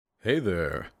Hey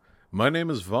there. My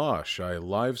name is Vosh. I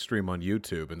live stream on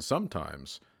YouTube, and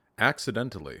sometimes,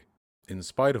 accidentally, in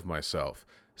spite of myself,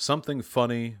 something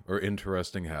funny or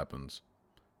interesting happens.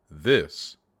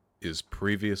 This is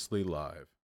Previously Live.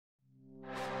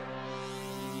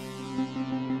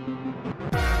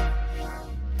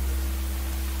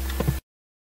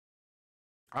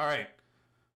 All right.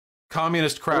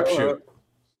 Communist crapshoot.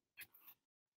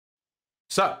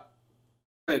 Sup?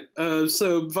 Right.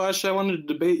 So, Vash, I wanted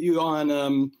to debate you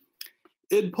on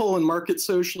IDPOL and market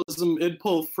socialism.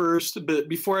 IDPOL first, but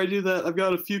before I do that, I've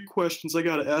got a few questions I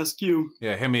got to ask you.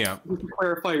 Yeah, hit me up. You can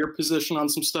clarify your position on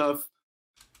some stuff,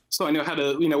 so I know how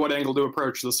to, what angle to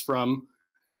approach this from.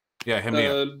 Yeah, hit me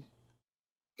up.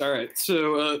 All right.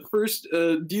 So, first,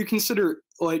 do you consider,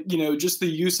 just the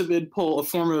use of IDPOL a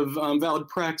form of valid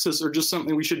praxis, or just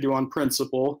something we should do on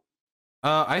principle?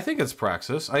 I think it's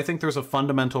praxis. I think there's a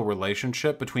fundamental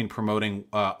relationship between promoting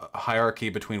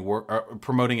hierarchy between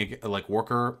promoting like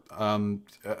worker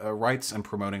rights and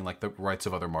promoting like the rights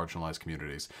of other marginalized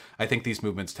communities. I think these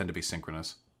movements tend to be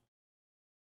synchronous.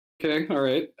 Okay, all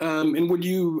right. And would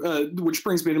you, which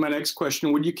brings me to my next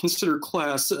question, would you consider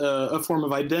class a form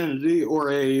of identity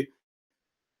or a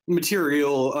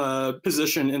material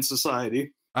position in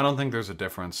society? I don't think there's a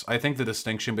difference. I think the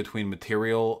distinction between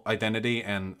material identity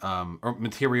and or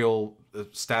material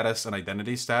status and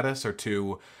identity status are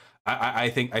two. I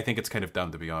think it's kind of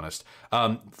dumb, to be honest.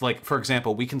 Like for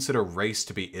example, we consider race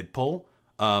to be idpol,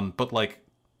 but like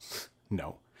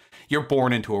no, you're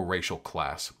born into a racial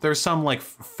class. There's some like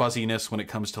fuzziness when it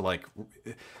comes to like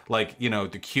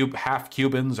the half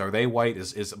Cubans, are they white?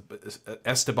 Is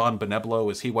Esteban Beneblo,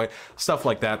 is he white? Stuff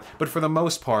like that. But for the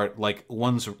most part, like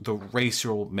the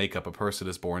racial makeup a person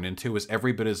is born into is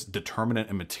every bit as determinate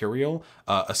and material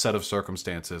a set of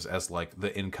circumstances as like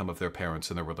the income of their parents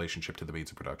and their relationship to the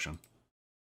means of production.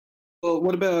 Well,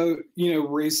 what about,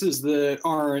 races that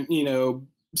aren't,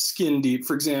 skin deep?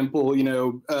 For example,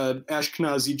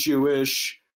 Ashkenazi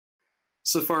Jewish,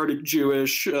 Sephardic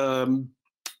Jewish,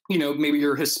 maybe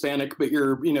you're Hispanic, but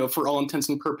you're, for all intents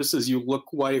and purposes, you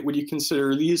look white. Would you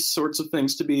consider these sorts of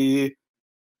things to be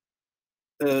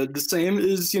the same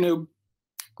as, the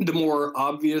more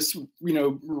obvious,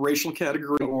 racial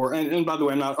category? Or, and by the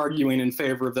way, I'm not arguing in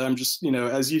favor of them. Just,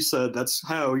 as you said, that's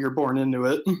how you're born into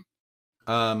it.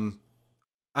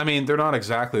 I mean, they're not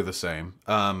exactly the same.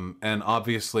 And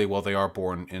obviously, while they are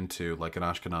born into, like an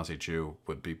Ashkenazi Jew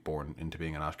would be born into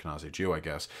being an Ashkenazi Jew, I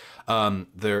guess,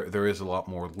 there is a lot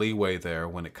more leeway there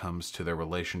when it comes to their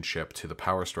relationship to the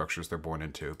power structures they're born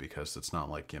into, because it's not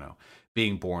like,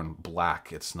 being born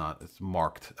black, it's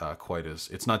marked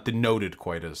it's not denoted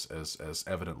quite as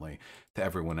evidently to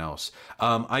everyone else.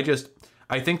 I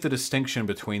think the distinction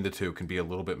between the two can be a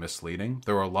little bit misleading.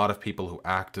 There are a lot of people who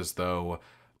act as though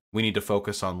we need to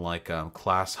focus on like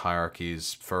class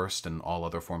hierarchies first and all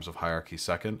other forms of hierarchy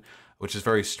second, which is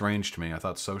very strange to me. I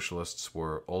thought socialists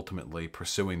were ultimately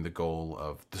pursuing the goal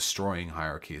of destroying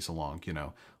hierarchies along,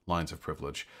 lines of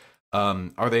privilege.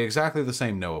 Are they exactly the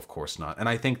same? No, of course not. And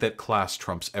I think that class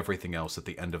trumps everything else at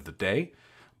the end of the day.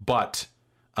 But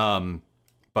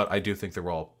I do think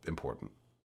they're all important.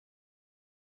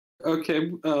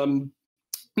 Okay.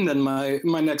 And then my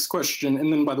next question,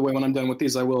 and then by the way, when I'm done with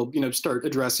these, I will, start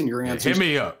addressing your answers. Hit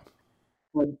me up.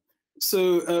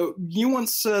 So you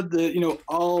once said that,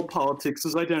 all politics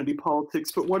is identity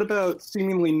politics, but what about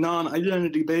seemingly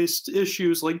non-identity based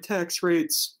issues like tax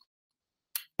rates,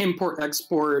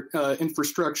 import-export,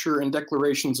 infrastructure, and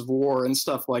declarations of war and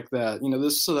stuff like that?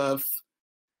 This stuff,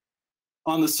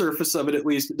 on the surface of it at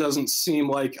least, it doesn't seem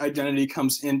like identity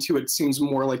comes into it. It seems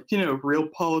more like,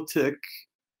 realpolitik.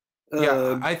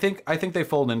 Yeah, I think they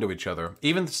fold into each other.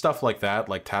 Even stuff like that,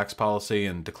 like tax policy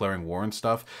and declaring war and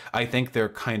stuff, I think they're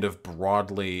kind of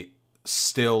broadly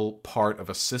still part of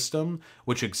a system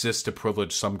which exists to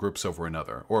privilege some groups over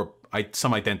another, or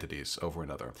some identities over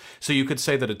another. So you could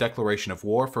say that a declaration of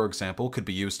war, for example, could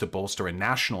be used to bolster a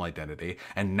national identity,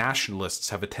 and nationalists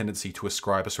have a tendency to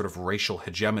ascribe a sort of racial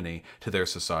hegemony to their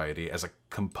society as a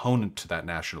component to that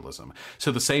nationalism.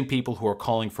 So the same people who are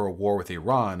calling for a war with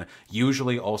Iran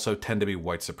usually also tend to be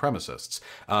white supremacists.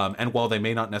 And while they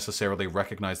may not necessarily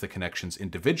recognize the connections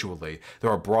individually,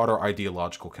 there are broader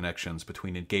ideological connections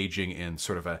between engaging in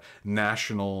sort of a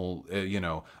national,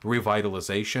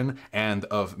 revitalization and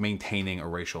of maintaining a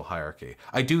racial hierarchy.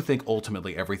 I do think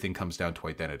ultimately everything comes down to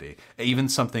identity. Even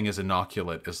something as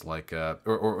innocuous as like,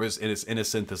 or as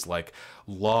innocent as like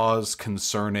laws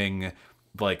concerning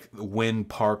like when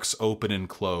parks open and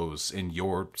close in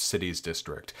your city's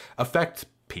district affect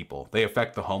people. They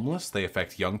affect the homeless, they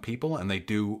affect young people, and they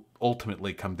do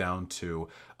ultimately come down to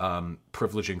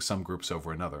privileging some groups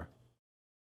over another.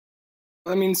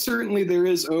 I mean, certainly there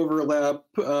is overlap.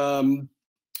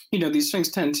 These things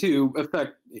tend to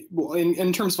affect, well,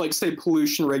 in terms of, like, say,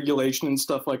 pollution regulation and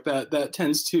stuff like that, that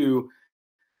tends to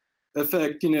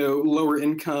affect, lower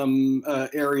income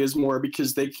areas more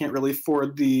because they can't really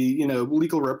afford the,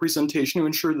 legal representation to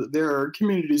ensure that their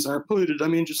communities aren't polluted. I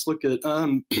mean, just look at,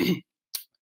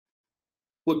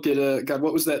 God,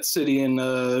 what was that city in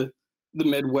the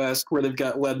Midwest where they've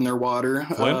got lead in their water?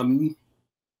 Flint?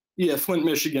 Yeah, Flint,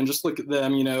 Michigan. Just look at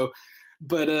them,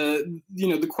 But,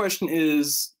 the question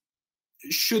is,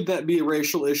 should that be a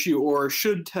racial issue, or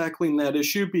should tackling that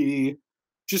issue be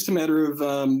just a matter of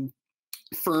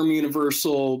firm,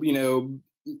 universal,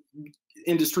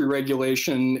 industry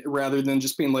regulation, rather than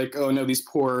just being like, oh no, these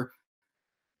poor,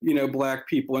 black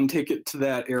people, and take it to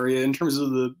that area in terms of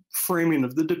the framing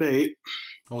of the debate?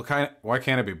 Well, why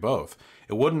can't it be both?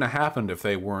 It wouldn't have happened if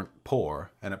they weren't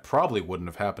poor, and it probably wouldn't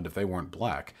have happened if they weren't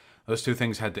black. Those two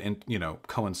things had to,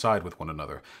 coincide with one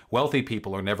another. Wealthy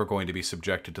people are never going to be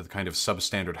subjected to the kind of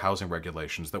substandard housing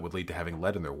regulations that would lead to having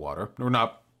lead in their water. Or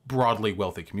not broadly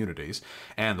wealthy communities,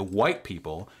 and the white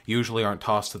people usually aren't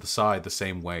tossed to the side the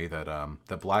same way that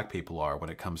that black people are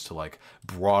when it comes to like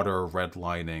broader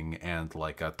redlining and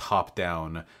like a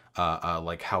top-down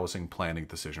like housing planning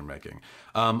decision making.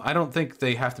 I don't think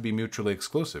they have to be mutually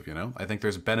exclusive. I think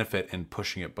there's benefit in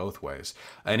pushing it both ways.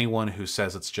 Anyone who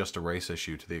says it's just a race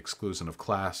issue to the exclusion of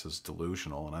class is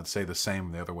delusional, and I'd say the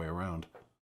same the other way around.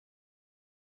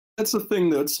 That's the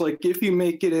thing, though. It's like, if you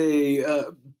make it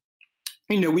a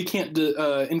we can't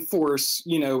enforce,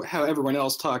 how everyone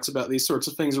else talks about these sorts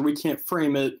of things, or we can't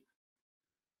frame it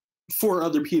for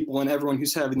other people and everyone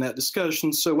who's having that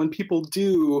discussion. So when people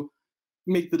do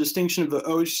make the distinction of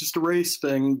it's just a race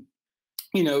thing,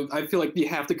 I feel like you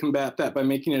have to combat that by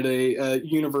making it a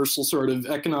universal sort of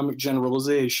economic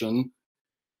generalization,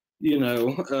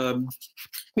 because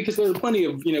there are plenty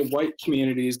of, white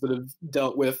communities that have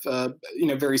dealt with,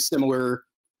 very similar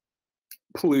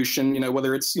pollution,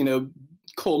 whether it's,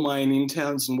 coal mining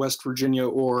towns in West Virginia,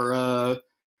 or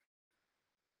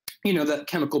that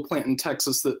chemical plant in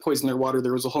Texas that poisoned their water.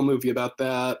 There was a whole movie about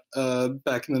that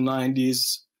back in the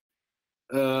 90s.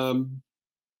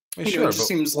 Sure, but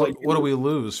seems like, what do we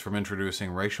lose from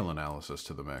introducing racial analysis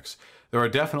to the mix? There are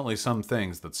definitely some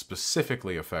things that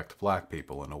specifically affect black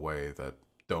people in a way that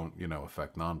don't,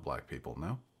 affect non-black people,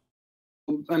 no?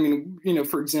 I mean,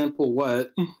 for example,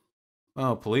 what?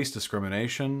 Oh, police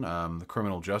discrimination, the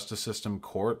criminal justice system,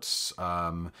 courts,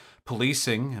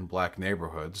 policing in black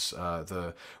neighborhoods,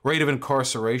 the rate of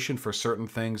incarceration for certain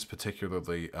things,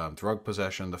 particularly drug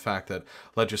possession, the fact that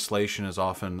legislation is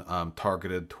often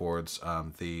targeted towards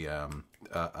the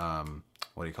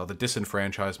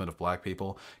disenfranchisement of black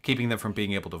people, keeping them from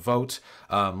being able to vote,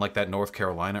 like that North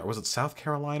Carolina, or was it South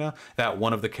Carolina? That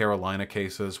one of the Carolina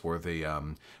cases where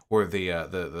the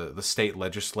state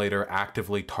legislator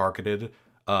actively targeted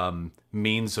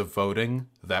means of voting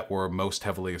that were most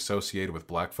heavily associated with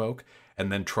black folk,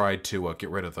 and then tried to get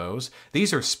rid of those.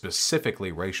 These are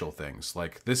specifically racial things.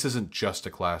 Like, this isn't just a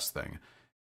class thing.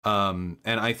 And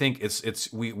I think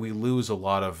we lose a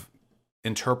lot of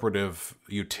interpretive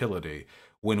utility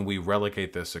when we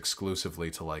relegate this exclusively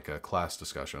to like a class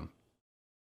discussion.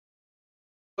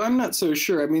 I'm not so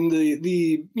sure. I mean,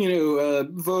 the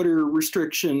voter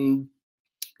restriction,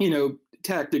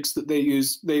 tactics that they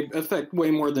use, they affect way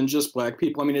more than just black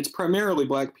people. I mean, it's primarily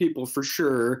black people for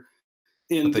sure.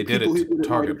 But they did it to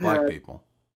target black people.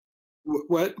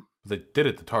 What? They did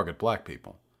it to target black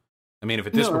people. I mean, if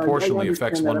it disproportionately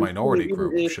affects one minority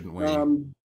group, shouldn't we?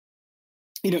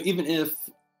 Even if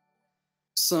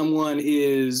someone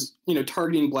is,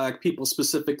 targeting black people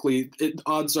specifically,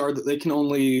 odds are that they can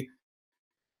only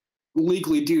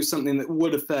legally do something that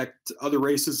would affect other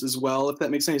races as well, if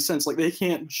that makes any sense. Like, they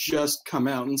can't just come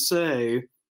out and say,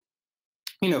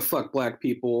 fuck black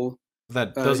people.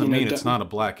 That doesn't mean it's not a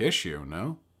black issue,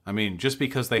 no? I mean, just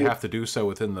because they have to do so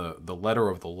within the letter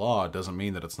of the law doesn't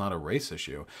mean that it's not a race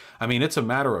issue. I mean, it's a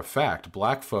matter of fact.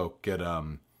 Black folk get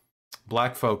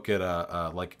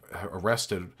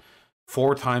arrested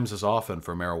 4 times as often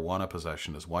for marijuana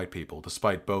possession as white people,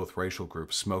 despite both racial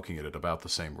groups smoking it at about the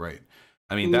same rate.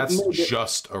 I mean, that's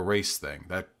just a race thing.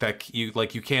 You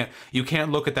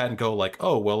can't look at that and go like,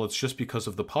 oh, well, it's just because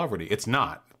of the poverty. It's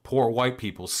not. Poor white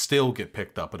people still get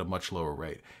picked up at a much lower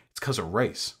rate. It's because of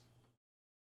race.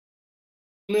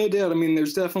 No doubt. I mean,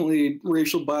 there's definitely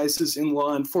racial biases in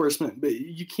law enforcement, but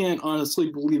you can't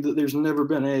honestly believe that there's never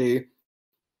been a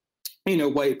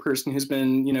white person who's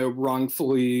been,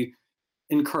 wrongfully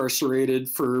incarcerated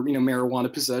for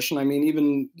marijuana possession. I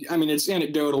mean, it's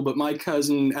anecdotal, but my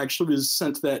cousin actually was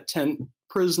sent to that tent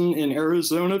prison in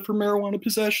Arizona for marijuana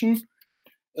possession.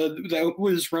 That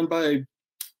was run by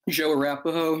Joe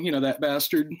Arapaho, that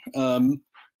bastard. And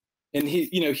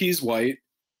he's white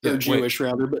or Jewish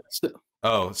rather, but still.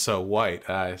 Oh, so white.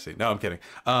 I see. No, I'm kidding.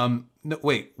 No,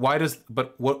 wait.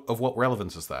 What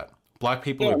relevance is that? Black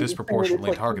people are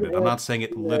disproportionately targeted. I'm not saying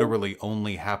it literally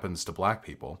only happens to black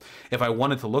people. If I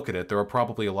wanted to look at it, there are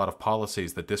probably a lot of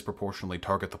policies that disproportionately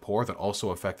target the poor that also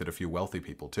affected a few wealthy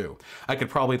people too. I could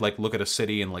probably look at a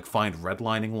city and find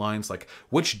redlining lines, like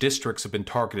which districts have been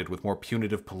targeted with more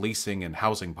punitive policing and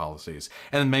housing policies.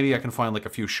 And then maybe I can find a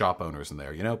few shop owners in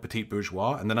there, petite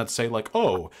bourgeois. And then I'd say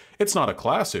oh, it's not a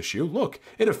class issue. Look,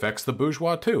 it affects the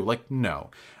bourgeois too.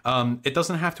 No. It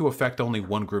doesn't have to affect only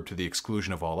one group to the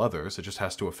exclusion of all others. It just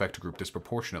has to affect a group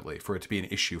disproportionately for it to be an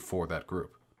issue for that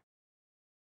group.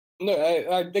 No,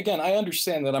 I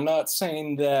understand that. I'm not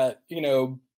saying that,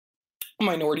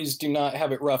 minorities do not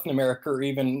have it rough in America or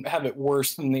even have it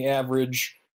worse than the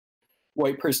average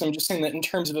white person. I'm just saying that in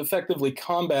terms of effectively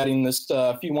combating this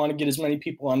stuff, you want to get as many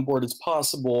people on board as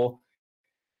possible.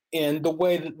 And the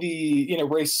way that the,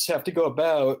 racists have to go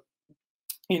about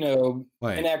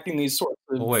enacting these sorts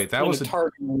of that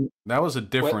was a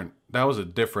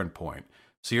different point.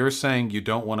 So you're saying you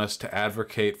don't want us to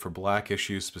advocate for black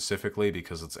issues specifically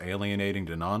because it's alienating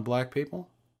to non-black people?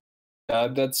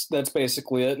 That's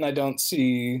basically it, and I don't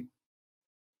see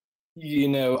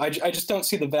I just don't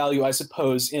see the value, I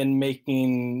suppose, in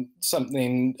making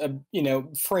something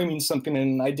framing something in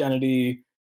an identity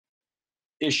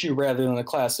issue rather than a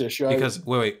class issue.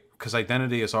 Because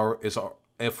identity is a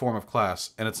form of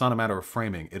class, and it's not a matter of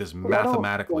framing. It is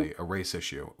mathematically a race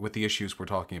issue with the issues we're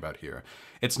talking about here.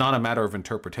 It's not a matter of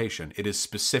interpretation. It is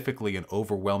specifically and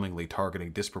overwhelmingly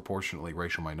targeting disproportionately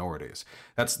racial minorities.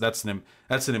 That's an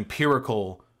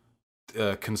empirical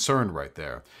concern right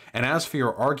there. And as for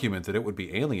your argument that it would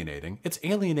be alienating, it's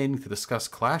alienating to discuss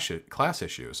class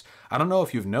issues. I don't know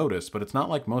if you've noticed, but it's not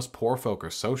like most poor folk are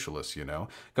socialists,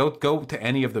 Go to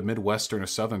any of the Midwestern or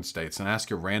Southern states and ask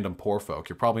your random poor folk.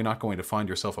 You're probably not going to find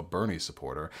yourself a Bernie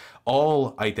supporter.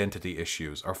 All identity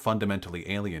issues are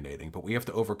fundamentally alienating, but we have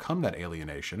to overcome that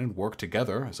alienation and work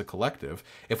together as a collective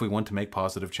if we want to make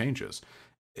positive changes.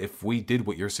 If we did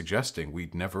what you're suggesting, we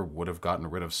never would have gotten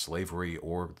rid of slavery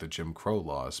or the Jim Crow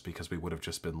laws, because we would have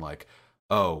just been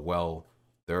oh, well,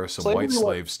 there are some white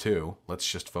slaves too. Let's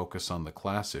just focus on the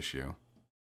class issue.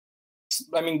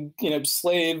 I mean,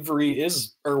 slavery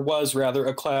was rather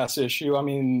a class issue. I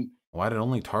mean, why did it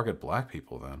only target black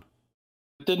people then?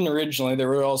 It didn't originally. There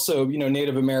were also,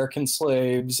 Native American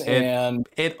slaves and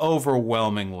it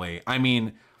overwhelmingly. I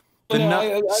mean,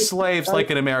 slaves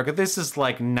in America, this is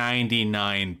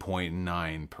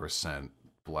 99.9%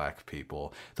 black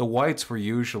people. The whites were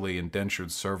usually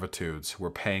indentured servitudes who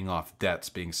were paying off debts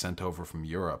being sent over from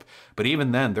Europe. But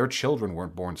even then, their children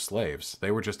weren't born slaves.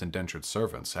 They were just indentured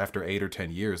servants. After 8 or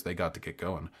 10 years, they got to get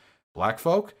going. Black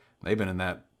folk, they've been in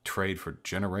that trade for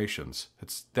generations.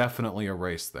 It's definitely a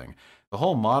race thing. The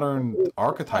whole modern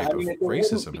archetype of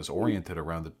racism is oriented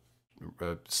around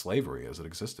the slavery as it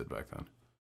existed back then.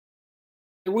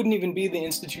 There wouldn't even be the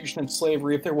institution of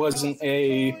slavery if there wasn't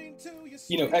a,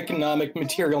 economic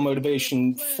material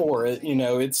motivation for it.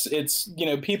 It's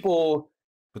people.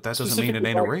 But that doesn't mean it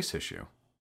ain't a race issue.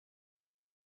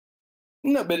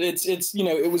 No, but it's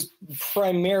it was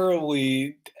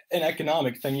primarily an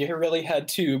economic thing. You really had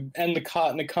to end the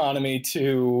cotton economy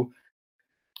to.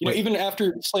 Even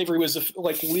after slavery was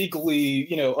legally,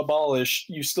 abolished,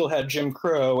 you still had Jim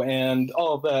Crow and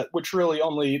all of that, which really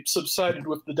only subsided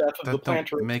with the death of the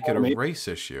planter economy. Make it a race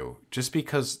issue. Just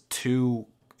because two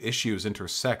issues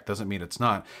intersect doesn't mean it's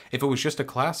not. If it was just a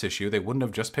class issue, they wouldn't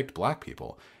have just picked black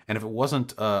people. And if it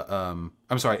wasn't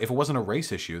if it wasn't a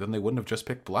race issue, then they wouldn't have just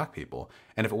picked black people.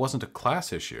 And if it wasn't a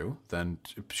class issue, then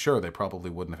sure, they probably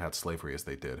wouldn't have had slavery as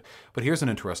they did. But here's an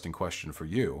interesting question for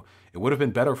you. It would have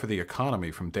been better for the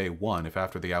economy from day one if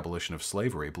after the abolition of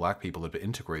slavery, black people had been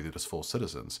integrated as full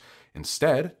citizens.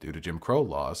 Instead, due to Jim Crow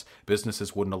laws,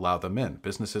 businesses wouldn't allow them in.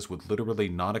 Businesses would literally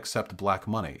not accept black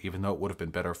money, even though it would have been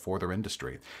better for their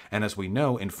industry. And as we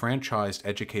know, enfranchised,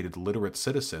 educated, literate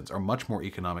citizens are much more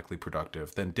economically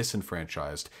productive than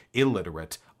disenfranchised,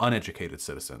 illiterate, uneducated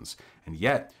citizens. And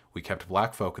yet, we kept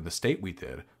black folk in the state we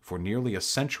did for nearly a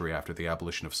century after the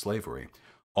abolition of slavery.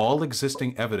 All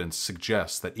existing evidence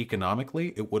suggests that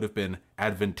economically it would have been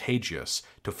advantageous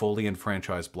to fully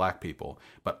enfranchise black people,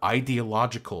 but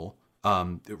ideological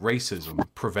racism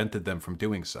prevented them from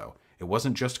doing so. It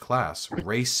wasn't just class.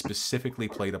 Race specifically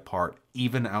played a part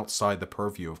even outside the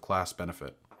purview of class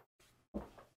benefit.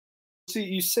 See,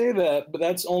 you say that, but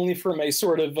that's only from a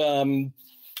sort of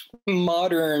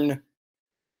modern,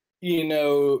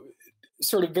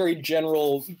 sort of very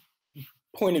general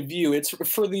point of view. It's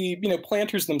for the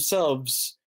planters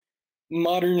themselves.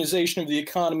 Modernization of the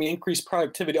economy, increased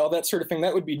productivity, all that sort of thing.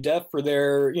 That would be death for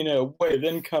their way of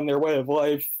income, their way of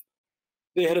life.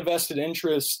 They had a vested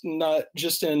interest, not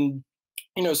just in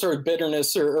sort of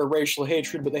bitterness or racial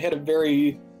hatred, but they had a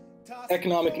very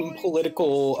economic and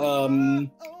political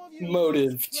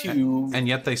motive to. And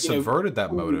yet they subverted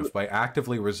that motive by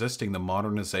actively resisting the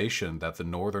modernization that the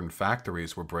northern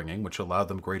factories were bringing, which allowed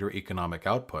them greater economic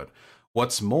output.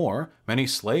 What's more, many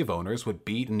slave owners would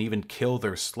beat and even kill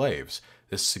their slaves.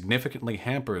 This significantly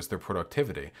hampers their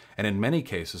productivity, and in many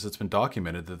cases it's been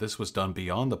documented that this was done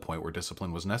beyond the point where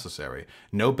discipline was necessary.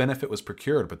 No benefit was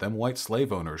procured, but them white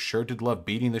slave owners sure did love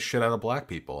beating the shit out of black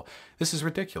people. This is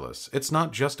ridiculous. It's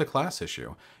not just a class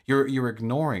issue. You're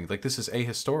ignoring, this is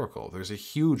ahistorical. There's a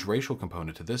huge racial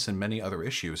component to this and many other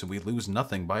issues, and we lose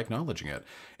nothing by acknowledging it.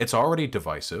 It's already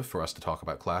divisive for us to talk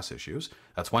about class issues.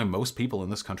 That's why most people in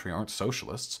this country aren't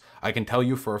socialists. I can tell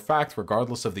you for a fact,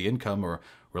 regardless of the income or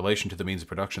relation to the means of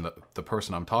production that the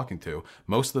person I'm talking to,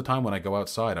 most of the time when I go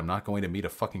outside, I'm not going to meet a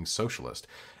fucking socialist.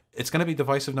 It's going to be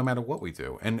divisive no matter what we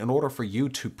do. And in order for you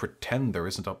to pretend there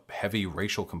isn't a heavy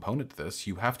racial component to this,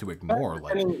 you have to ignore.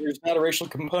 There's not a racial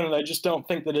component. I just don't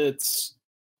think that it's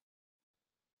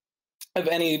of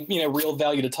any real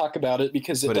value to talk about it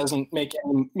because it doesn't make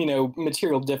any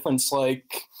material difference.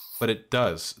 But it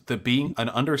does. Being an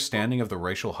understanding of the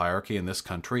racial hierarchy in this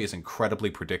country is incredibly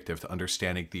predictive to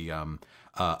understanding the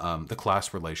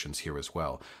class relations here as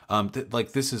well.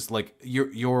 This is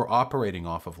you're operating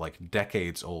off of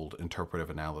decades old interpretive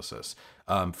analysis.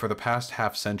 For the past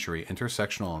half century,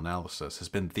 intersectional analysis has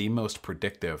been the most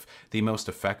predictive, the most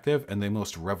effective, and the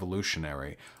most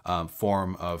revolutionary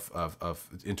form of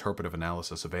interpretive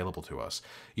analysis available to us.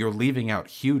 You're leaving out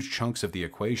huge chunks of the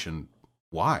equation.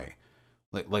 Why?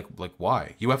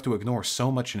 Why? You have to ignore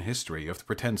so much in history. You have to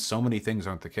pretend so many things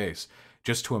aren't the case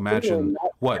just to imagine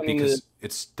what? Because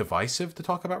it's divisive to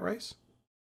talk about race?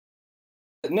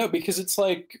 No, because it's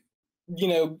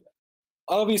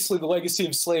obviously the legacy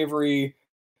of slavery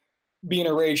being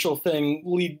a racial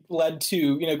thing led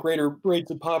to, greater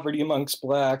rates of poverty amongst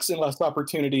blacks and less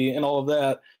opportunity and all of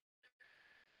that.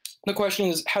 The question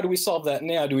is, how do we solve that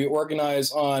now? Do we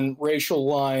organize on racial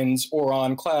lines or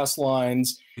on class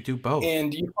lines? You do both.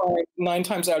 And you find 9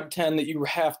 times out of 10 that you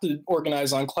have to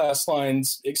organize on class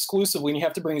lines exclusively, and you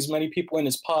have to bring as many people in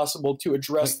as possible to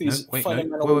address these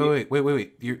fundamental...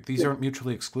 Wait. These aren't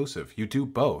mutually exclusive. You do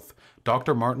both.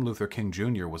 Dr. Martin Luther King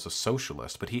Jr. was a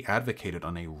socialist, but he advocated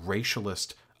on a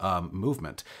racialist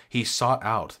movement. He sought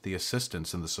out the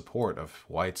assistance and the support of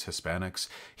whites, Hispanics.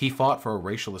 He fought for a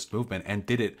racialist movement and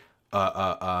did it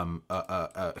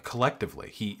collectively.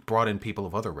 He brought in people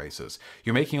of other races.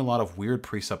 You're making a lot of weird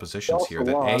presuppositions here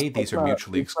that these are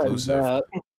mutually exclusive.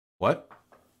 What?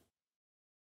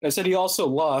 I said he also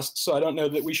lost, so I don't know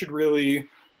that we should really...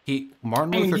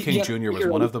 Martin Luther King Jr. was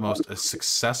one of the most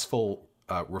successful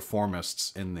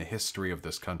reformists in the history of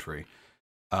this country.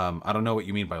 I don't know what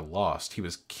you mean by lost. He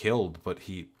was killed, but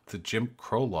the Jim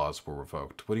Crow laws were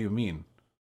revoked. What do you mean?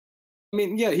 I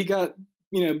mean, yeah, he got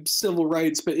civil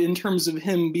rights, but in terms of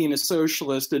him being a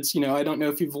socialist, it's I don't know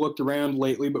if you've looked around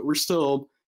lately, but we're still...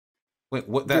 Wait,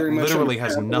 what? That literally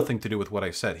has nothing to do with what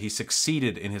I said. He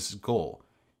succeeded in his goal.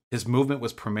 His movement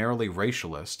was primarily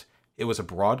racialist. It was a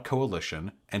broad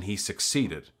coalition, and he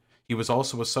succeeded. He was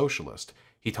also a socialist.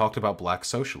 He talked about black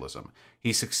socialism.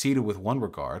 He succeeded with one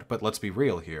regard, but let's be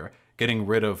real here. Getting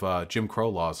rid of Jim Crow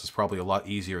laws is probably a lot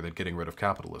easier than getting rid of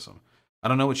capitalism. I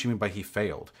don't know what you mean by he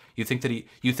failed. You think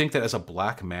that as a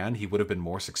black man he would have been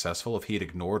more successful if he had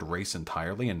ignored race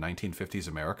entirely in 1950s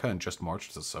America and just marched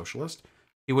as a socialist?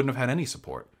 He wouldn't have had any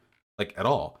support, at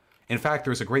all. In fact,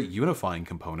 there's a great unifying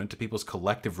component to people's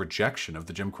collective rejection of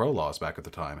the Jim Crow laws back at the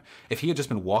time. If he had just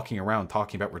been walking around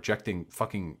talking about rejecting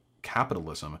fucking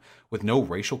capitalism with no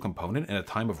racial component in a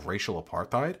time of racial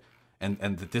apartheid and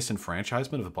the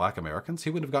disenfranchisement of the black Americans, he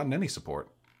wouldn't have gotten any support.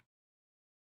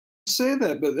 Say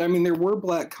that, but I mean, there were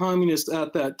black communists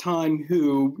at that time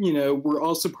who, were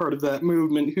also part of that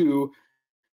movement who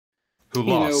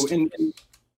lost.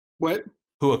 What?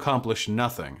 Who accomplished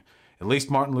nothing. At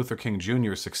least Martin Luther King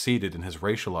Jr. succeeded in his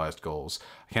racialized goals.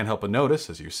 I can't help but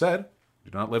notice, as you said, we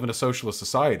do not live in a socialist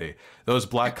society. Those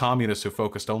black communists who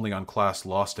focused only on class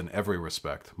lost in every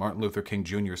respect. Martin Luther King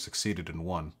Jr. succeeded in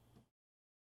one.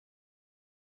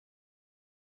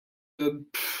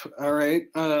 All right.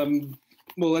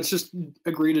 Well, let's just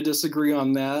agree to disagree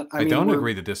on that. I don't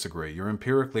agree to disagree. You're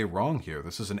empirically wrong here.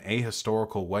 This is an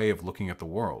ahistorical way of looking at the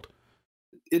world.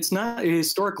 it's not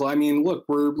historical. I mean, look,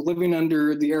 we're living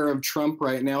under the era of Trump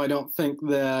right now. I don't think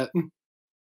that,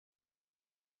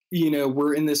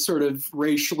 we're in this sort of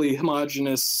racially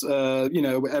homogenous,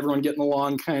 everyone getting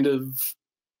along kind of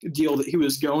deal that he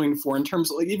was going for in terms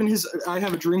of like even his "I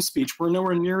Have a Dream" speech. We're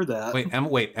nowhere near that. Wait,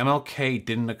 MLK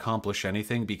didn't accomplish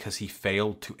anything because he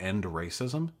failed to end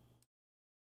racism?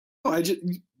 No, I just,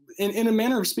 in a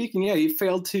manner of speaking, yeah, he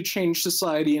failed to change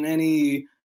society in any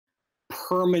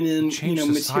permanent,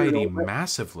 society material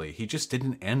massively. He just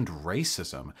didn't end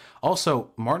racism.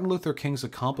 Also, Martin Luther King's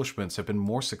accomplishments have been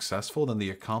more successful than the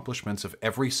accomplishments of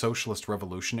every socialist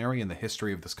revolutionary in the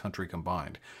history of this country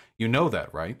combined. You know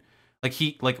that, right?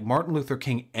 Like Martin Luther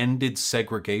King ended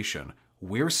segregation.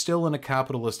 We're still in a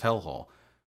capitalist hellhole.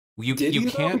 You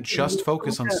can't just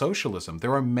focus on socialism.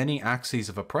 There are many axes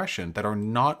of oppression that are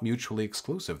not mutually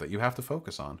exclusive that you have to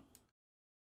focus on.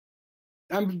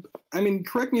 I mean,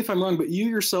 correct me if I'm wrong, but you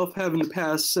yourself have in the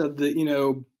past said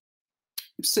that,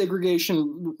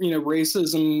 segregation,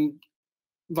 racism,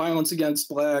 violence against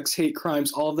blacks, hate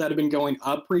crimes, all of that have been going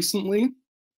up recently.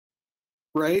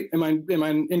 Right? Am I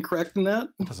incorrect in that?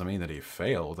 That doesn't mean that he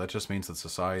failed. That just means that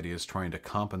society is trying to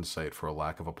compensate for a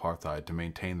lack of apartheid to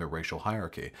maintain their racial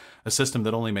hierarchy. A system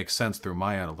that only makes sense through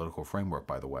my analytical framework,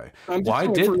 by the way. Why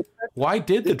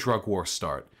did the drug war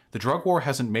start? The drug war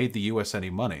hasn't made the US any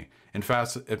money. In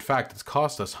fact, it's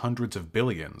cost us hundreds of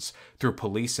billions through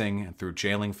policing and through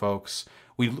jailing folks.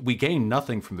 We gain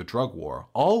nothing from the drug war.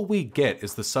 All we get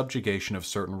is the subjugation of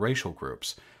certain racial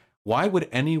groups. Why would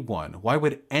any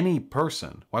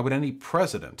person, why would any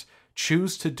president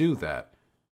choose to do that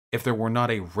if there were not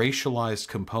a racialized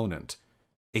component,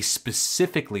 a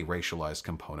specifically racialized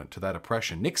component to that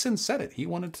oppression? Nixon said it. He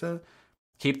wanted to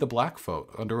keep the black vote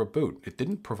under a boot. It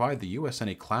didn't provide the U.S.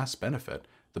 any class benefit.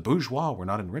 The bourgeois were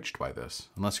not enriched by this,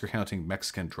 unless you're counting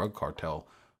Mexican drug cartel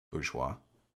bourgeois.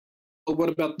 Well, what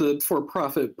about the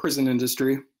for-profit prison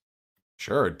industry?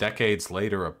 Sure. Decades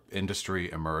later, an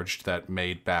industry emerged that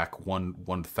made back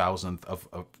 1/1000th of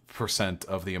a %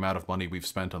 of the amount of money we've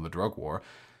spent on the drug war.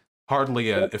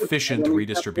 Hardly an efficient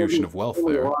redistribution of wealth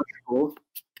there.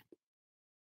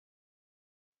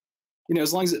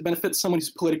 As long as it benefits someone who's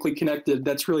politically connected,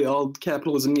 that's really all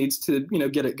capitalism needs to,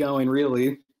 get it going,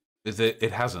 really.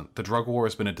 It hasn't. The drug war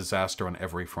has been a disaster on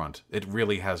every front. It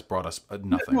really has brought us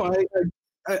nothing. No,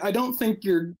 I don't think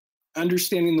you're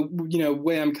understanding the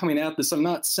way I'm coming at this. I'm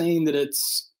not saying that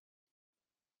it's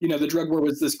the drug war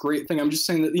was this great thing. I'm just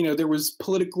saying that there was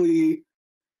politically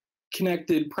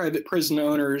connected private prison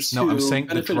owners. No, I'm saying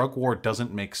the drug war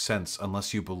doesn't make sense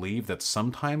unless you believe that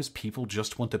sometimes people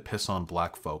just want to piss on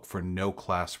black folk for no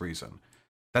class reason.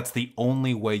 That's the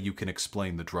only way you can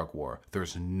explain the drug war.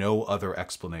 There's no other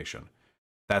explanation.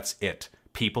 That's it.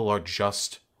 People are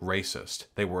just racist.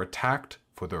 They were attacked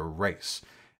for their race.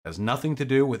 It has nothing to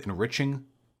do with enriching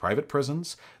private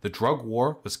prisons. The drug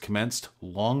war was commenced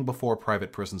long before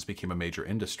private prisons became a major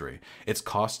industry. It's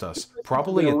cost us,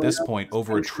 probably at this point,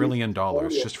 over $1 trillion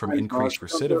just from increased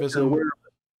recidivism.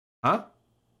 Huh?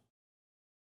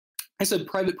 I said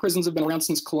private prisons have been around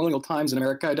since colonial times in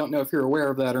America. I don't know if you're aware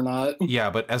of that or not.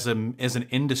 Yeah, but as an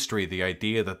industry, the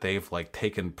idea that they've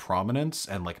taken prominence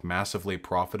and massively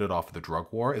profited off of the drug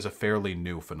war is a fairly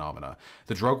new phenomena.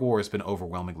 The drug war has been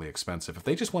overwhelmingly expensive. If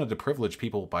they just wanted to privilege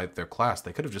people by their class,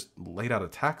 they could have just laid out a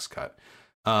tax cut.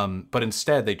 But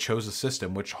instead, they chose a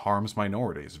system which harms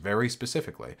minorities very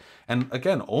specifically. And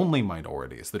again, only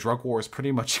minorities. The drug war is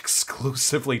pretty much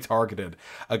exclusively targeted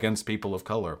against people of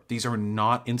color. These are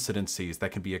not incidences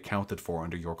that can be accounted for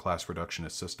under your class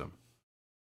reductionist system.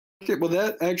 Okay, well,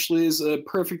 that actually is a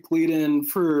perfect lead-in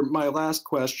for my last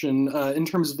question in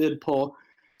terms of VidPol.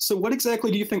 So what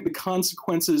exactly do you think the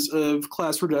consequences of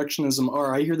class reductionism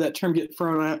are? I hear that term get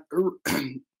thrown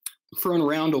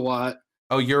around a lot.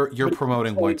 Oh, you're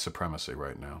promoting white supremacy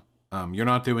right now. You're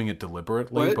not doing it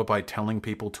deliberately, but by telling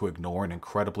people to ignore an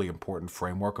incredibly important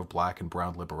framework of black and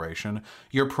brown liberation,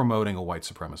 you're promoting a white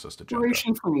supremacist agenda.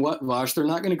 Liberation from what, Vosh? They're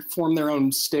not going to form their own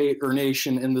state or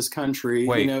nation in this country.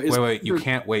 Wait. You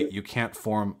can't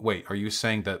form. Wait, are you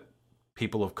saying that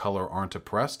people of color aren't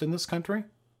oppressed in this country?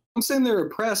 I'm saying they're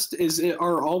oppressed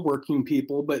are all working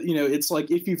people, but it's like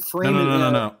if you frame it.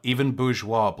 No. Even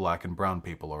bourgeois black and brown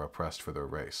people are oppressed for their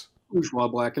race. Bourgeois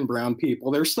black and brown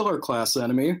people. They're still our class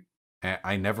enemy.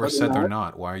 I never said they're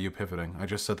not. Why are you pivoting? I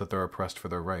just said that they're oppressed for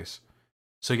their race.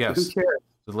 So yes. Who cares?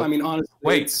 I mean, honestly.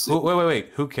 Wait.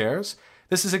 Who cares?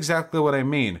 This is exactly what I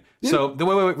mean. Yeah. So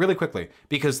wait, really quickly,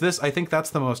 because I think that's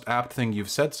the most apt thing you've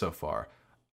said so far.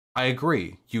 I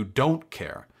agree. You don't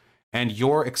care. And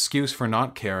your excuse for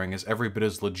not caring is every bit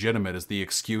as legitimate as the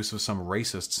excuse of some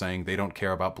racist saying they don't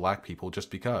care about black people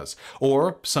just because.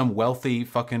 Or some wealthy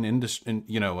fucking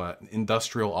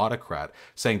industrial autocrat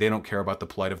saying they don't care about the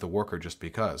plight of the worker just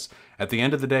because. At the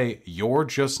end of the day, you're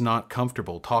just not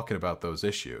comfortable talking about those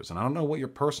issues. And I don't know what your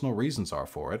personal reasons are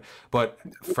for it, but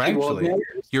frankly,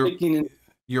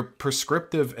 your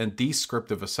prescriptive and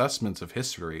descriptive assessments of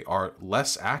history are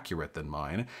less accurate than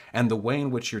mine, and the way in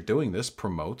which you're doing this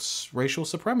promotes racial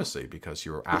supremacy because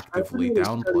you're actively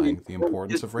downplaying the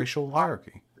importance of racial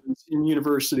hierarchy. In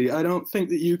university, I don't think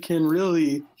that you can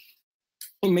really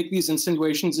make these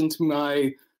insinuations into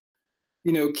my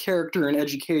character and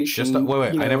education. Just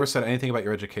wait. I never said anything about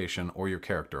your education or your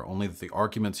character. Only that the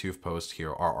arguments you've posed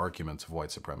here are arguments of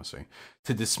white supremacy.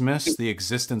 To dismiss the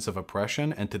existence of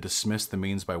oppression and to dismiss the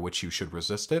means by which you should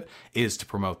resist it is to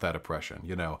promote that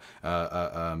oppression.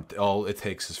 All it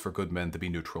takes is for good men to be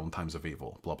neutral in times of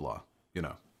evil. Blah blah.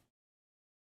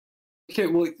 Okay,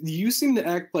 well, you seem to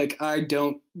act like I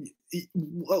don't.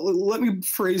 Let me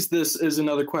phrase this as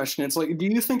another question. It's like, do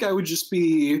you think I would just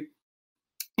be,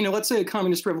 let's say a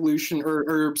communist revolution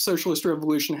or socialist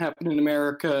revolution happened in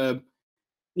America,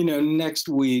 next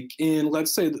week, and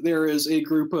let's say that there is a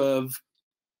group of,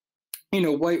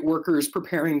 white workers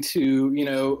preparing to,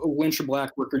 lynch a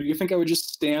black worker. Do you think I would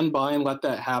just stand by and let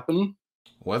that happen?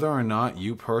 Whether or not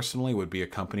you personally would be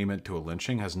accompaniment to a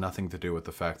lynching has nothing to do with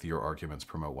the fact that your arguments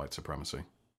promote white supremacy.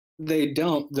 They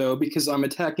don't, though, because I'm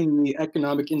attacking the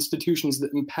economic institutions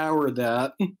that empower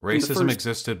that. Racism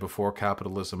existed before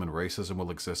capitalism, and racism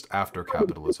will exist after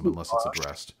capitalism unless it's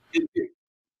addressed.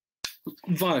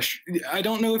 Vash, I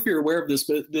don't know if you're aware of this,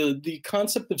 but the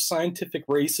concept of scientific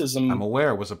racism... I'm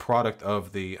aware, was a product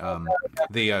of the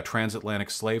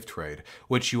transatlantic slave trade,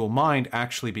 which you will mind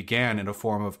actually began in a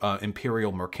form of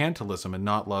imperial mercantilism and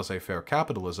not laissez-faire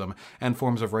capitalism, and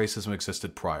forms of racism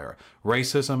existed prior.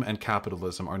 Racism and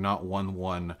capitalism are not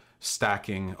one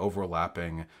stacking,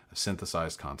 overlapping,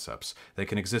 synthesized concepts. They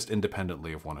can exist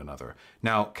independently of one another.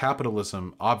 Now,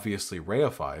 capitalism obviously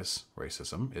reifies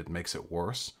racism. It makes it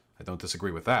worse. I don't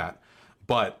disagree with that.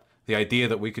 But the idea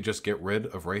that we could just get rid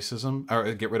of racism,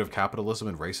 or get rid of capitalism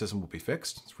and racism will be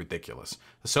fixed, it's ridiculous.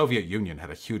 The Soviet Union had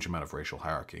a huge amount of racial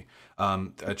hierarchy.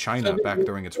 China, back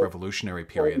during its revolutionary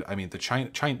period,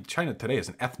 China today is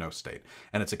an ethno-state,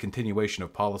 and it's a continuation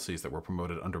of policies that were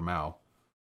promoted under Mao.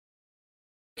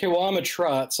 Okay, well, I'm a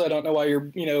trot, so I don't know why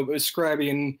you're,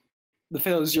 ascribing the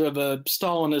failures of a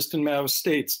Stalinist and Mao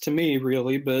states to me,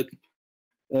 really, but...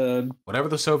 Whatever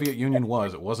the Soviet Union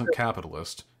was, it wasn't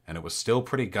capitalist, and it was still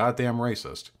pretty goddamn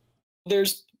racist. You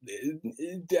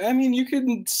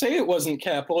could say it wasn't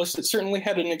capitalist. It certainly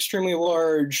had an extremely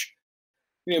large,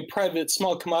 private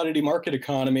small commodity market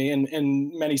economy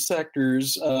in many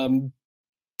sectors.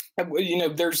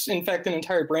 There's in fact an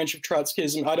entire branch of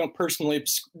Trotskyism. I don't personally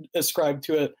ascribe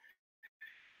to it,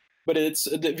 but it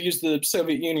views the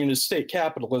Soviet Union as state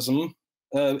capitalism.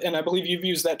 And I believe you've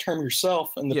used that term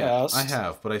yourself in the past. Yeah, I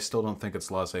have, but I still don't think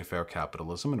it's laissez-faire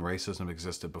capitalism, and racism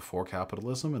existed before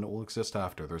capitalism, and it will exist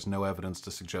after. There's no evidence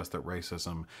to suggest that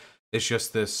racism is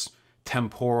just this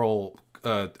temporal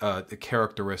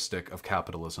characteristic of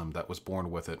capitalism that was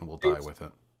born with it and will die with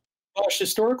it. Gosh,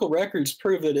 historical records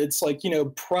prove that it's like,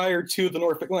 prior to the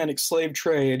North Atlantic slave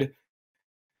trade,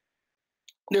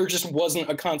 there just wasn't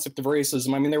a concept of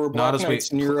racism. I mean, there were black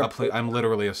knights in Europe. I'm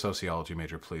literally a sociology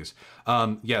major, please.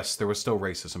 Yes, there was still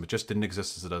racism. It just didn't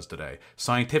exist as it does today.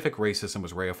 Scientific racism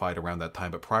was reified around that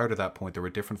time, but prior to that point, there were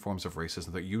different forms of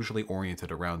racism that usually oriented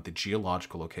around the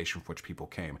geological location from which people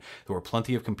came. There were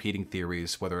plenty of competing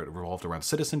theories, whether it revolved around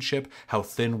citizenship, how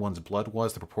thin one's blood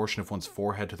was, the proportion of one's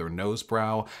forehead to their nose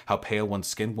brow, how pale one's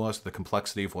skin was, the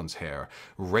complexity of one's hair.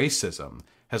 Racism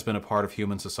has been a part of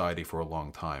human society for a long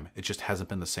time. It just hasn't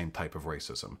been the same type of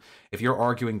racism. If you're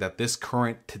arguing that this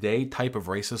current today type of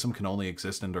racism can only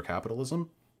exist under capitalism,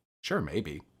 sure,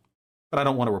 maybe. But I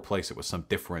don't want to replace it with some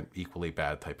different, equally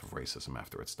bad type of racism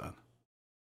after it's done.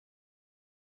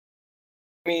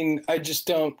 I mean, I just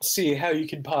don't see how you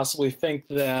could possibly think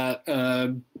that...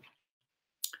 Well,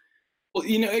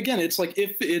 again, it's like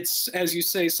if it's, as you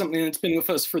say, something that's been with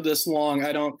us for this long,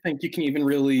 I don't think you can even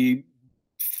really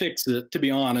fix it, to be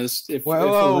honest.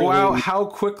 Wow, how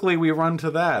quickly we run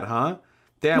to that, huh?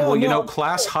 Damn,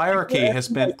 class hierarchy has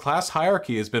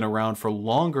been around for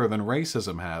longer than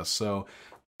racism has, so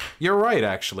you're right,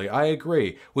 actually. I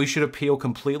agree. We should appeal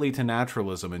completely to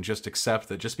naturalism and just accept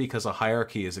that just because a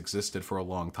hierarchy has existed for a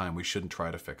long time, we shouldn't try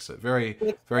to fix it. Very,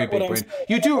 very big brain.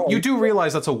 You do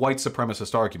realize that's a white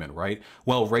supremacist argument, right?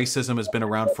 Well, racism has been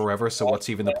around forever, so what's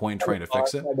even the point in trying to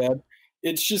fix it?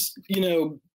 It's just,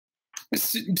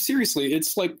 seriously,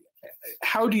 it's like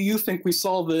how do you think we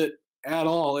solve it at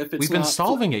all if it's we've been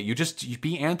solving it? You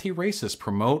be anti-racist,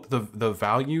 promote the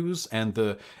values and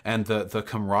the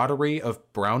camaraderie of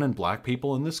brown and black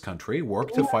people in this country,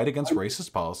 work to fight against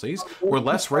racist policies. We're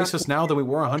less racist now than we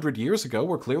were 100 years ago.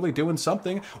 We're clearly doing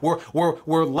something.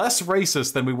 We're less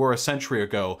racist than we were a century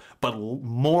ago, but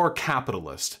more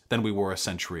capitalist than we were a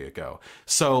century ago.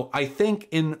 So I think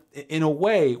in a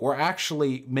way we're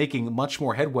actually making much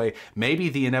more headway. Maybe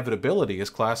the inevitability is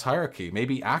class hierarchy.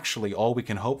 Maybe actually all we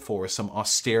can hope for is some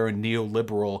austere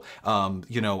neoliberal,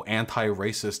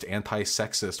 anti-racist,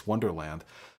 anti-sexist wonderland.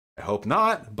 I hope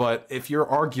not, but if your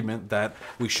argument that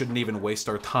we shouldn't even waste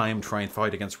our time trying to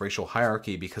fight against racial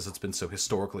hierarchy because it's been so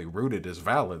historically rooted is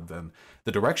valid, then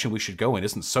the direction we should go in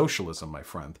isn't socialism, my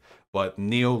friend, but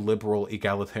neoliberal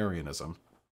egalitarianism.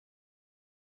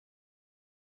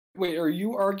 Wait, are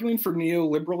you arguing for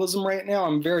neoliberalism right now?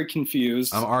 I'm very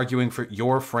confused. I'm arguing for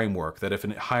your framework, that if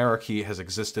a hierarchy has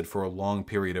existed for a long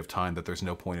period of time, that there's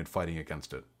no point in fighting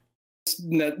against it.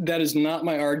 That is not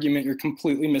my argument. You're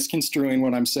completely misconstruing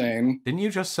what I'm saying.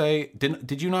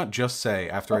 Did you not just say,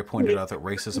 after I pointed out that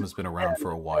racism has been around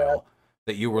for a while,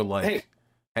 that you were like,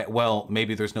 well,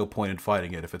 maybe there's no point in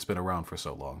fighting it if it's been around for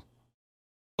so long?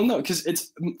 No, because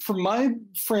it's, from my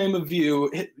frame of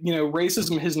view,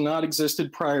 racism has not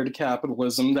existed prior to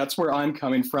capitalism. That's where I'm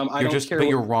coming from. I don't care. But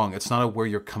you're wrong. It's not where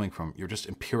you're coming from. You're just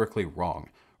empirically wrong.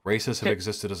 Races have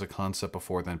existed as a concept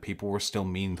before then. People were still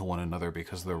mean to one another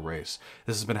because of their race.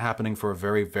 This has been happening for a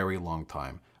very, very long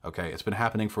time. Okay, it's been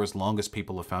happening for as long as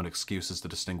people have found excuses to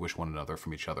distinguish one another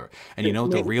from each other. And you know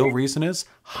what the real reason is?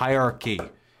 Hierarchy.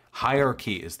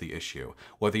 Hierarchy is the issue.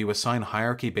 Whether you assign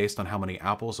hierarchy based on how many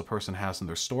apples a person has in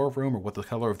their storeroom or what the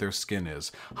color of their skin is,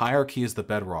 hierarchy is the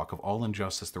bedrock of all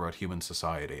injustice throughout human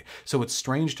society. So it's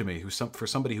strange to me, for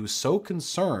somebody who's so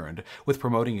concerned with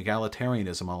promoting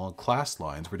egalitarianism along class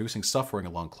lines, reducing suffering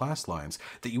along class lines,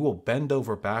 that you will bend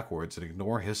over backwards and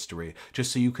ignore history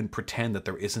just so you can pretend that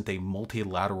there isn't a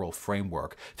multilateral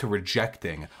framework to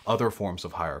rejecting other forms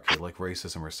of hierarchy like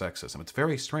racism or sexism. It's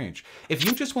very strange. If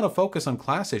you just want to focus on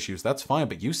class issues, that's fine,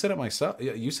 but you said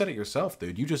it yourself,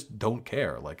 dude. You just don't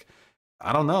care. Like,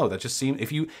 I don't know, that just seems,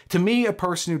 to me, a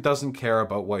person who doesn't care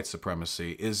about white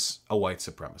supremacy is a white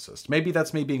supremacist. Maybe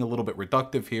that's me being a little bit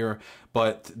reductive here,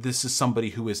 but this is somebody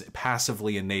who is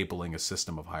passively enabling a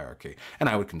system of hierarchy. And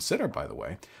I would consider, by the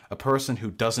way, a person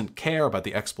who doesn't care about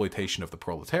the exploitation of the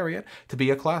proletariat to be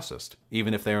a classist,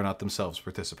 even if they are not themselves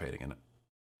participating in it.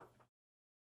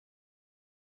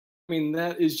 I mean,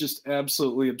 that is just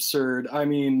absolutely absurd. I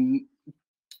mean,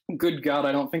 good God,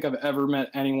 I don't think I've ever met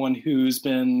anyone who's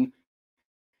been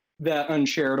that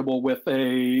uncharitable with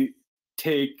a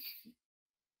take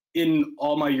in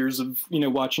all my years of,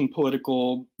 watching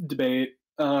political debate.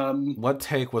 What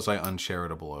take was I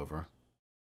uncharitable over?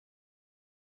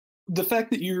 The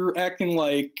fact that you're acting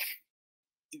like,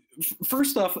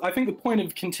 first off, I think the point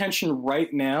of contention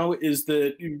right now is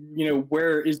that,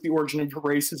 where is the origin of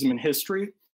racism in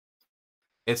history?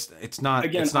 It's not a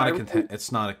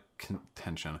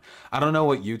contention. I don't know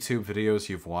what YouTube videos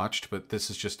you've watched, but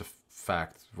this is just a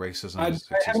fact. Racism. I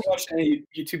haven't watched any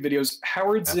YouTube videos.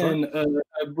 Howard Zinn, a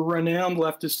renowned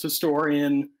leftist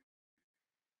historian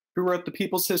who wrote The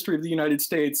People's History of the United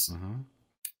States,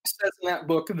 says in that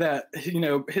book that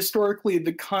historically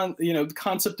the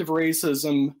concept of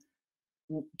racism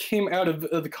came out of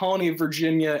the colony of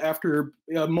Virginia after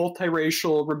a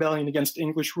multiracial rebellion against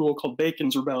English rule called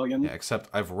Bacon's Rebellion. Yeah, except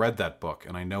I've read that book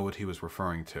and I know what he was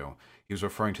referring to. He was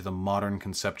referring to the modern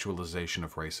conceptualization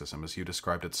of racism, as you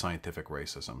described it, scientific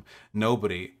racism.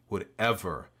 Nobody would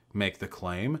ever make the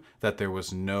claim that there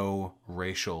was no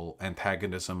racial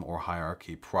antagonism or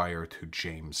hierarchy prior to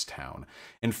Jamestown.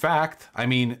 In fact, I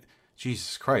mean,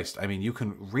 Jesus Christ, I mean, you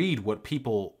can read what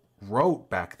people wrote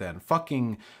back then.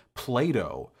 Fucking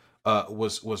Plato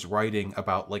was writing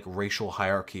about like racial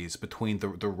hierarchies between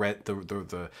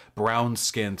the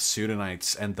brown-skinned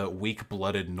Pseudonites and the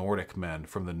weak-blooded Nordic men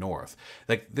from the north.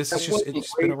 Like this is just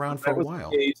it's been around for a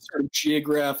while. A sort of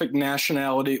geographic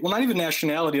nationality. Well, not even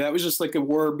nationality. That was just like a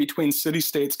war between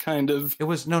city-states, kind of. It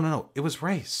was no. It was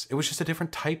race. It was just a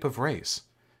different type of race.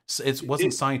 It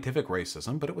wasn't scientific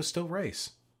racism, but it was still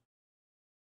race.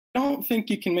 I don't think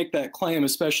you can make that claim,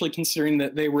 especially considering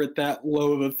that they were at that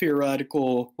low of a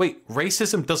theoretical... Wait,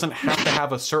 racism doesn't have to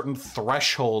have a certain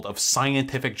threshold of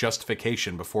scientific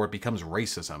justification before it becomes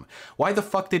racism. Why the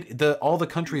fuck did all the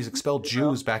countries expel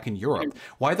Jews back in Europe?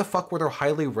 Why the fuck were there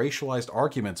highly racialized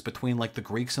arguments between like the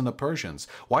Greeks and the Persians?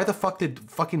 Why the fuck did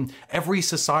fucking every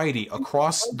society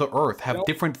across the earth have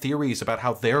different theories about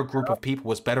how their group of people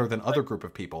was better than other group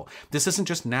of people? This isn't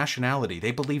just nationality.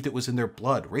 They believed it was in their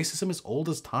blood. Racism is old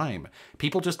as time. time.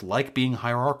 People just like being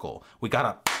hierarchical. We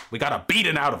gotta beat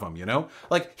it out of them, you know?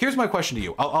 Like, here's my question to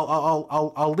you.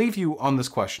 I'll leave you on this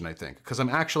question, I think, because I'm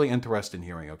actually interested in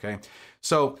hearing, okay?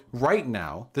 So, right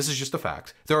now, this is just a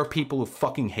fact. There are people who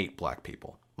fucking hate black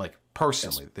people. Like,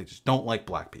 personally, they just don't like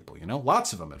black people, you know?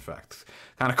 Lots of them, in fact.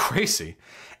 Kind of crazy.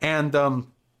 And,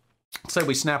 say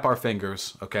we snap our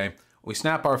fingers, okay? We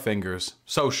snap our fingers,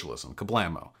 socialism,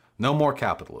 kablamo. No more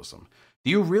capitalism.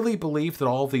 Do you really believe that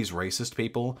all of these racist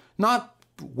people, not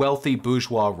wealthy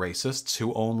bourgeois racists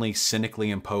who only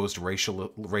cynically imposed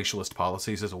racialist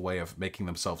policies as a way of making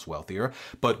themselves wealthier,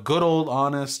 but good old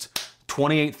honest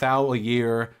 28,000 a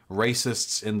year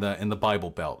racists in the Bible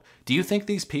Belt. Do you think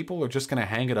these people are just going to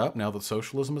hang it up now that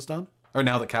socialism is done? Or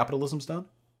now that capitalism's done?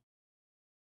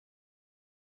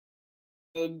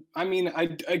 I mean,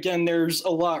 again, there's a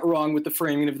lot wrong with the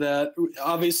framing of that.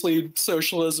 Obviously,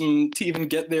 socialism, to even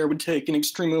get there, would take an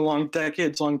extremely long,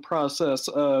 decades-long process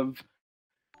of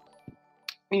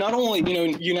not only,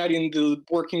 uniting the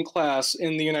working class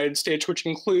in the United States, which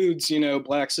includes,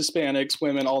 blacks, Hispanics,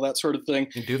 women, all that sort of thing.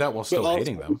 You do that while still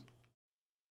hating them.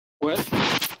 What?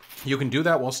 You can do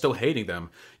that while still hating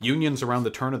them. Unions around the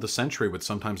turn of the century would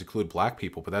sometimes include black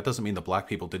people, but that doesn't mean that black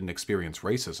people didn't experience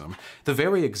racism. The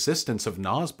very existence of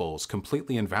Nazbols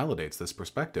completely invalidates this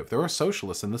perspective. There are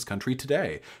socialists in this country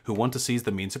today who want to seize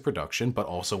the means of production, but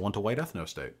also want a white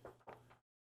ethno-state.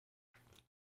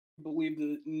 Believe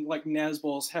that, like,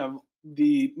 Nazbols have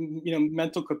the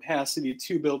mental capacity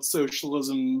to build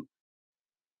socialism,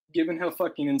 given how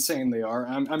fucking insane they are.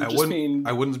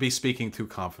 I wouldn't be speaking too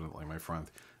confidently, my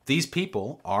friend. These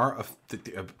people are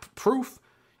a proof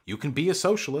you can be a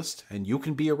socialist and you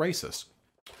can be a racist.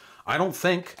 I don't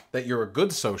think that you're a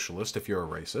good socialist if you're a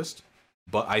racist,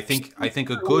 but I think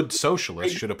a good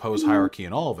socialist should oppose hierarchy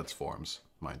in all of its forms,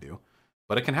 mind you.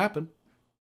 But it can happen.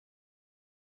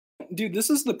 Dude, this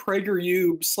is the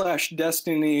PragerU /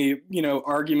 Destiny,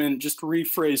 argument just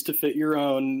rephrased to fit your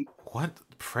own. What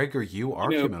PragerU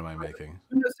argument am I making?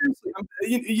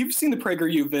 Seriously, you've seen the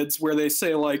PragerU vids where they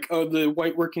say, like, oh, the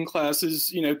white working class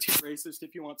is, too racist.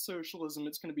 If you want socialism,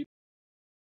 it's going to be.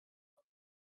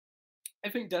 I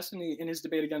think Destiny, in his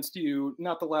debate against you,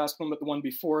 not the last one, but the one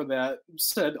before that,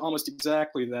 said almost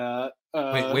exactly that.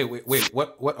 Wait.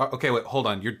 What? Okay, wait, hold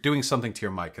on. You're doing something to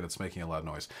your mic and it's making a loud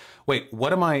noise. Wait,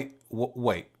 what am I...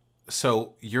 Wait,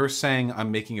 so you're saying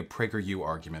I'm making a PragerU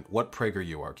argument. What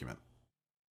PragerU argument?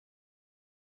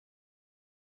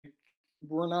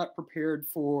 We're not prepared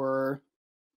for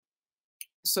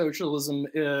socialism.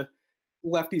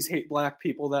 Lefties hate black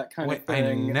people, that kind of thing.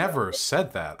 I never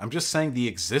said that. I'm just saying the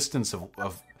existence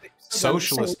of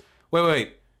socialist...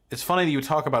 Wait. It's funny that you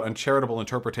talk about uncharitable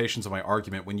interpretations of my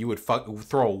argument when you would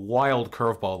throw a wild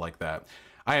curveball like that.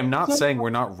 I am not saying we're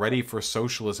not ready for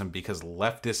socialism because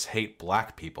leftists hate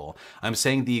black people. I'm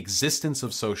saying the existence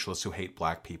of socialists who hate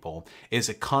black people is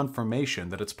a confirmation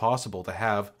that it's possible to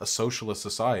have a socialist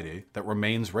society that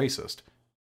remains racist.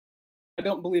 I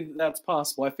don't believe that that's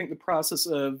possible. I think the process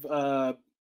of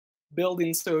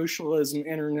building socialism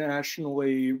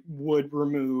internationally would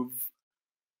remove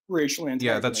racial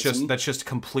antagonism. Yeah, that's just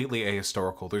completely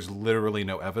ahistorical. There's literally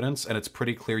no evidence, and it's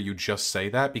pretty clear you just say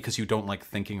that because you don't like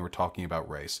thinking or talking about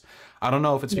race. I don't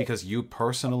know if it's because you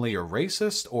personally are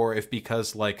racist, or if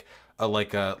because like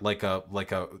a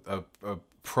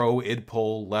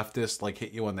pro-idpol leftist like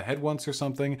hit you on the head once or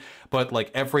something, but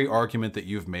like every argument that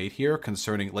you've made here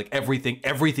concerning like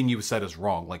everything you said is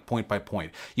wrong, like point by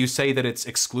point. You say that it's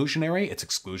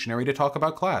exclusionary to talk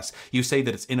about class. You say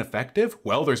that it's ineffective.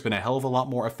 Well, there's been a hell of a lot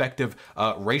more effective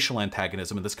racial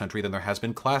antagonism in this country than there has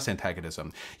been class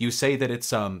antagonism. You say that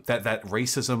it's that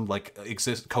racism like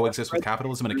coexists with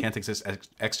capitalism and it can't exist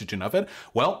exigent of it.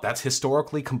 Well, that's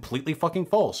historically completely fucking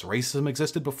false. Racism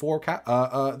existed before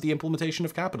the implementation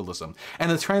of capitalism, and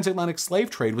the transatlantic slave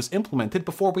trade was implemented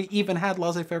before we even had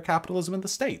laissez-faire capitalism in the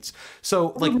States. So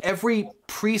like every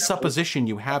presupposition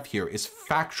you have here is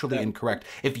factually incorrect.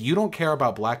 If you don't care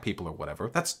about black people or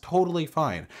whatever, that's totally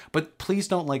fine, but please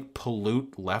don't like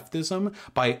pollute leftism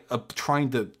by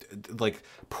trying to like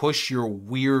push your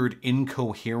weird,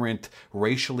 incoherent,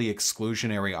 racially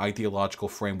exclusionary ideological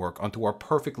framework onto our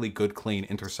perfectly good, clean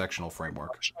intersectional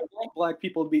framework. I want black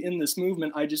people to be in this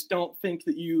movement. I just don't think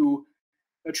that you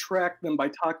attract them by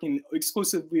talking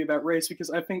exclusively about race, because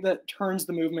I think that turns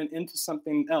the movement into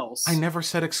something else. I never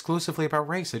said exclusively about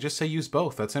race. I just say use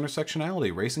both. That's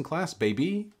intersectionality, race and class,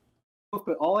 baby.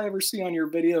 But all I ever see on your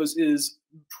videos is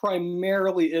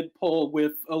primarily idpol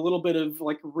with a little bit of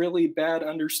like really bad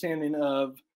understanding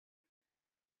of,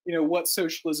 what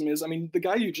socialism is. I mean, the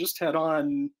guy you just had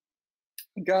on,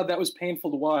 God, that was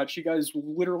painful to watch. You guys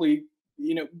literally,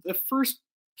 the first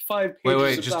 5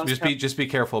 pages. Wait, just be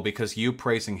careful, because you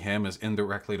praising him is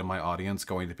indirectly to my audience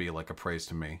going to be like a praise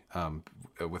to me,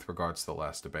 with regards to the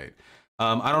last debate.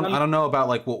 I don't know about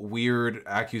like what weird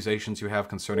accusations you have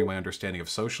concerning my understanding of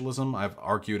socialism. I've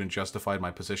argued and justified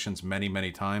my positions many,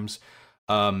 many times.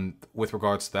 With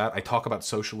regards to that, I talk about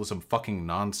socialism fucking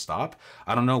nonstop.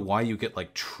 I don't know why you get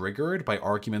like triggered by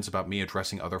arguments about me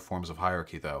addressing other forms of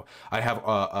hierarchy, though. I have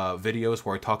videos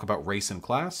where I talk about race and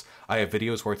class. I have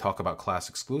videos where I talk about class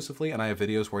exclusively, and I have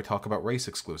videos where I talk about race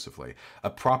exclusively. A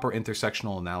proper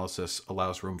intersectional analysis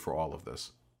allows room for all of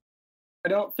this. I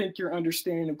don't think your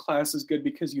understanding of class is good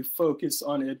because you focus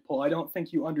on IDPOL. I don't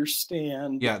think you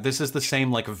understand. Yeah, this is the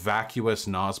same like vacuous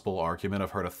Nosbol argument I've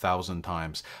heard 1,000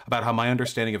 times about how my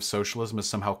understanding of socialism is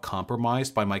somehow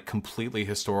compromised by my completely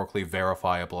historically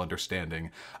verifiable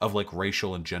understanding of like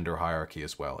racial and gender hierarchy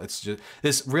as well. It's just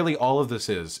this really, all of this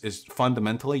is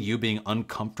fundamentally you being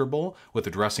uncomfortable with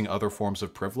addressing other forms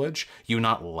of privilege, you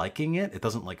not liking it, it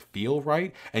doesn't like feel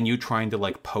right, and you trying to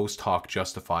like post hoc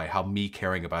justify how me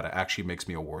caring about it actually makes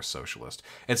me a worse socialist.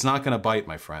 It's not going to bite,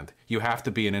 my friend. You have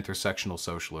to be an intersectional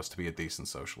socialist to be a decent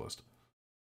socialist.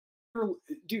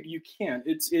 Dude, you can't.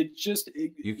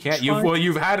 You can't.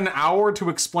 You've had an hour to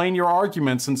explain your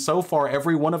arguments, and so far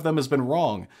every one of them has been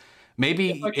wrong.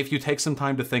 Maybe if you take some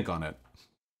time to think on it.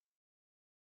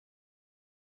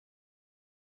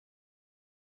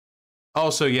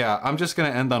 Also, yeah, I'm just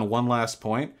going to end on one last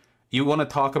point. You want to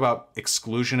talk about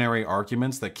exclusionary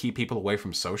arguments that keep people away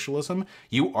from socialism?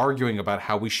 You arguing about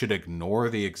how we should ignore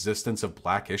the existence of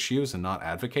black issues and not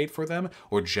advocate for them,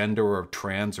 or gender or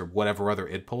trans or whatever other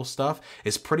IDPOL stuff,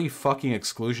 is pretty fucking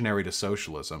exclusionary to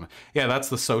socialism. Yeah, that's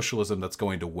the socialism that's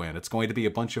going to win. It's going to be a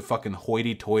bunch of fucking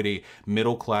hoity-toity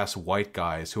middle-class white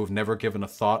guys who have never given a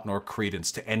thought nor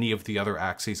credence to any of the other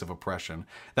axes of oppression.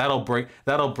 That'll bring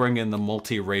in the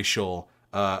multiracial,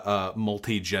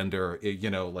 multi-gender,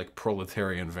 like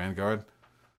proletarian vanguard.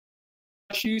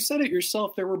 You said it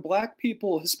yourself. There were black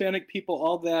people, Hispanic people,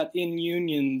 all that in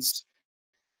unions,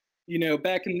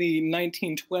 back in the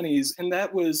 1920s. And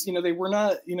that was, they were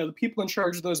not, the people in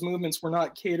charge of those movements were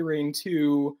not catering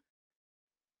to,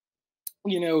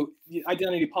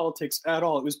 identity politics at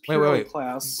all. It was purely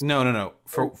class. No.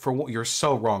 For you're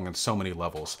so wrong on so many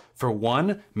levels. For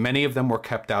one, many of them were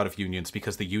kept out of unions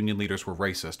because the union leaders were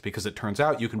racist, because it turns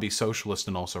out you can be socialist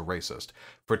and also racist.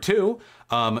 For two,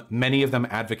 many of them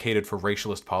advocated for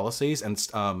racialist policies, and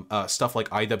stuff like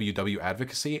IWW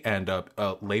advocacy and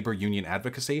labor union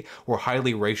advocacy were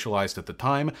highly racialized at the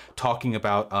time, talking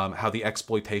about how the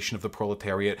exploitation of the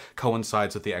proletariat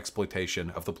coincides with the exploitation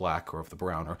of the black or of the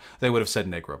brown, or they would have said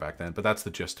Negro back then, but that's the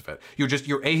gist of it. You're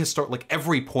ahistoric, like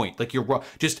every point, like you're wrong.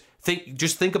 Just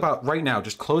think about right now,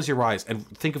 just close your eyes and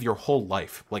think of your whole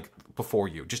life, like before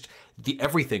you, just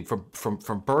everything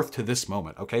from birth to this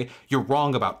moment, okay? You're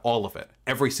wrong about all of it,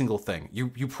 every single thing.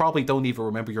 You probably don't even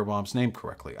remember your mom's name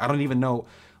correctly. I don't even know,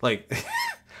 like,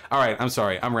 all right, I'm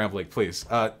sorry, I'm rambling, please.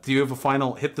 Do you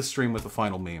have hit the stream with a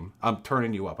final meme. I'm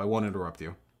turning you up, I won't interrupt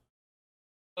you.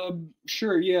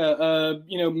 Sure, yeah.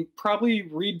 Probably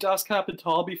read Das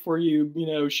Kapital before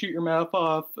you, shoot your mouth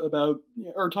off about,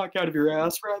 or talk out of your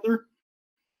ass, rather.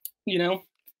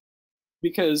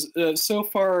 Because so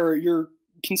far your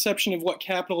conception of what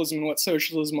capitalism and what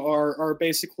socialism are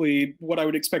basically what I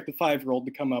would expect a 5-year-old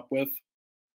to come up with.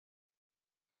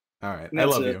 All right, I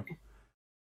love you.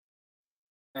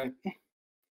 All right.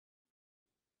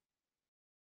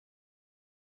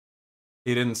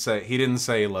 He didn't say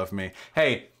he loved me.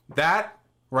 Hey, that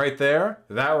right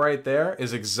there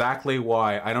is exactly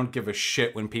why I don't give a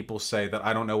shit when people say that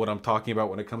I don't know what I'm talking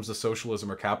about when it comes to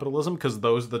socialism or capitalism, because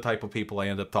those are the type of people I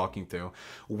end up talking to.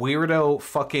 Weirdo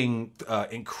fucking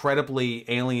incredibly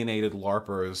alienated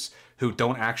LARPers who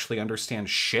don't actually understand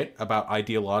shit about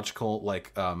ideological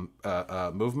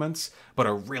movements, but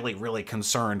are really, really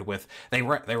concerned with they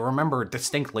remember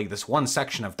distinctly this one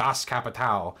section of Das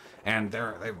Kapital, and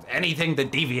they're anything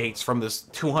that deviates from this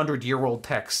 200-year-old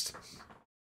text.